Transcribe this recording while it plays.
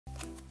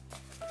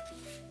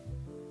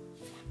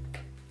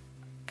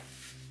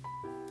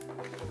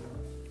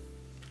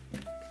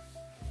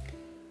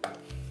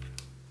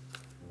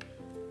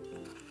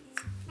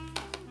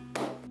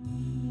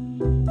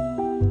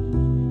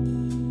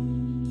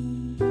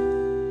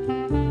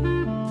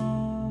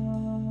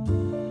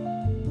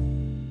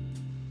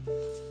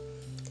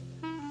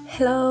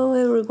Hello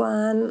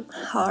everyone,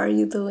 how are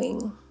you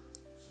doing?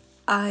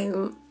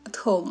 I'm at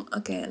home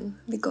again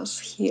because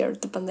here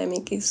the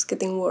pandemic is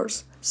getting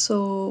worse,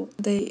 so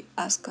they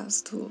ask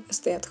us to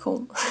stay at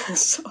home.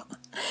 So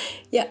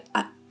yeah,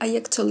 I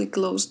actually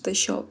closed the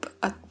shop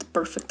at the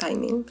perfect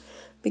timing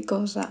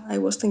because I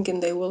was thinking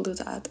they will do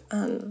that,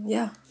 and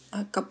yeah,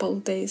 a couple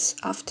days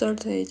after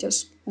they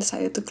just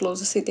decided to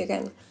close the city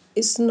again.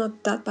 It's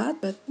not that bad,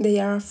 but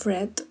they are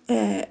afraid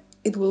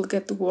it will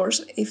get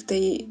worse if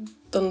they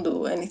don't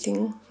do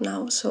anything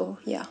now. So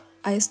yeah,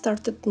 I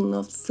started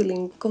not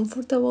feeling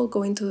comfortable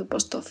going to the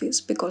post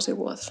office because it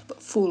was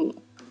full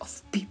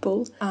of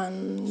people,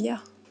 and yeah,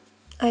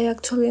 I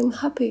actually am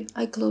happy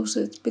I closed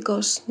it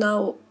because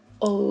now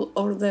all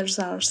orders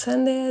are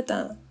sent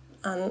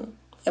and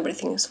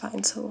everything is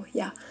fine. So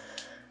yeah,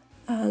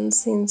 and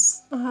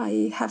since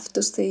I have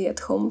to stay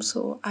at home,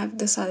 so I've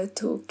decided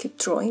to keep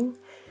drawing.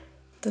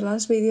 The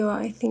last video,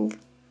 I think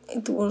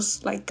it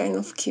was like kind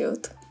of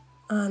cute,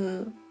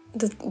 and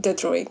the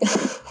drawing,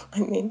 I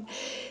mean,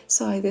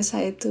 so I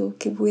decided to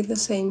keep with the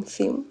same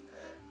theme,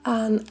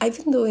 and I've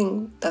been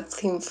doing that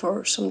theme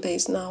for some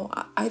days now.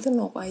 I don't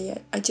know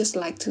why, I just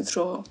like to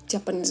draw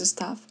Japanese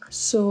stuff,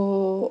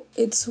 so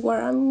it's what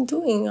I'm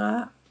doing.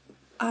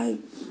 I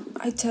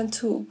tend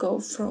to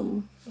go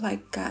from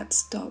like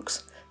cats,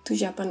 dogs to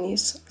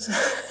Japanese.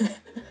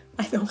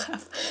 I don't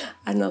have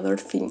another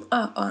theme.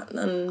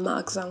 And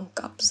mugs and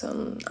cups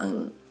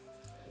and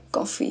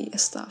coffee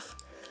stuff.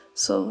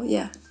 So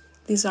yeah,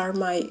 these are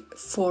my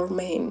 4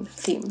 main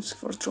themes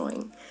for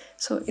drawing.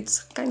 So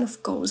it's kind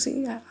of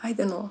cozy. I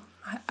don't know.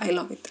 I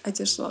love it. I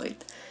just love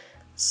it.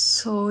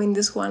 So in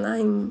this one,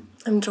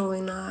 I'm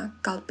drawing a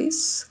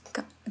Calpis.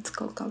 It's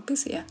called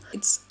Calpis, yeah.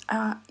 It's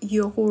a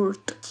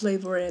yogurt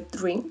flavored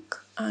drink,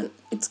 and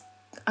it's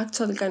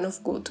actually kind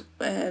of good.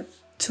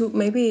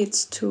 Maybe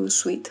it's too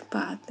sweet,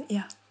 but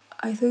yeah,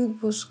 I thought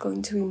it was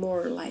going to be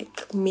more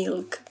like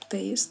milk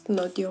taste,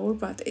 not yogurt,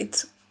 but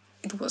it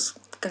was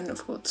kind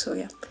of good. So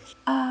yeah.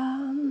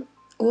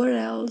 What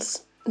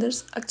else?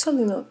 There's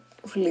actually not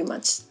really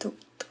much to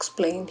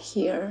explain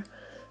here,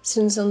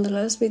 since on the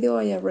last video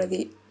I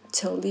already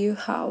told you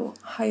how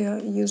I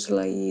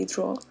usually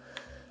draw.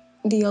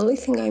 The only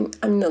thing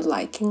I'm not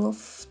liking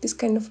of this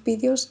kind of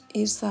videos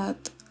is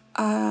that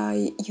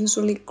I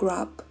usually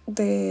grab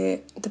the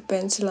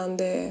pencil and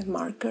the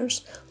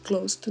markers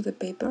close to the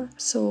paper,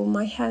 so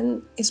my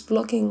hand is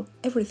blocking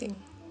everything.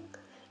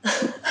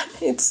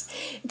 It's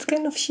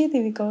kind of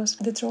shitty because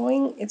the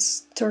drawing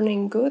is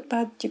turning good,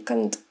 but you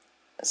can't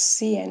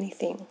see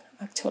anything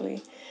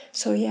actually.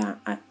 So yeah,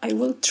 I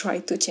will try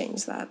to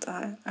change that.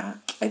 I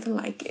don't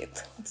like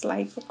it. It's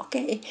like,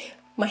 okay,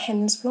 my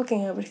hand is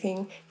blocking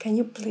everything. Can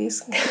you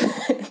please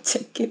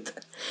check it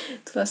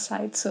to the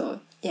side? So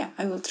yeah,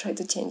 I will try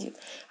to change it.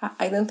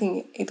 I don't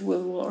think it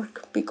will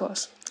work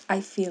because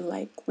I feel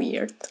like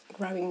weird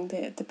grabbing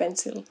the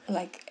pencil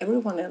like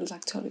everyone else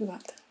actually,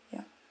 but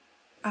yeah.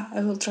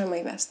 I will try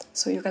my best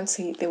so you can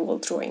see the whole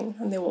drawing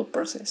and the whole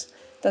process.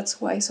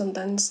 That's why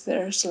sometimes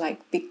there's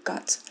like big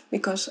cuts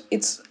because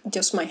it's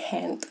just my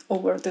hand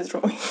over the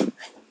drawing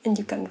and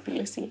you can't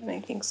really see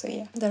anything. So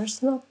yeah,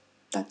 there's not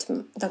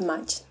that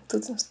much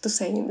to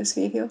say in this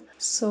video.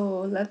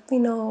 So let me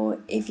know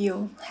if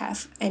you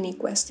have any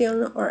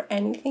question or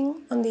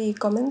anything on the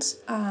comments,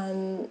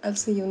 and I'll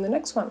see you in the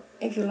next one.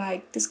 If you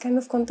like this kind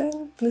of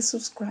content, please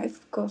subscribe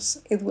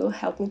because it will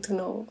help me to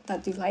know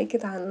that you like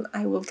it, and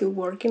I will keep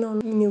working on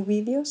new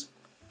videos.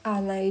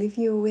 And I leave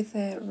you with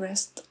the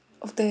rest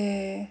of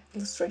the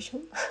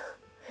illustration.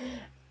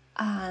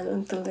 And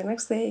until the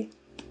next day,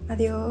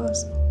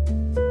 adios!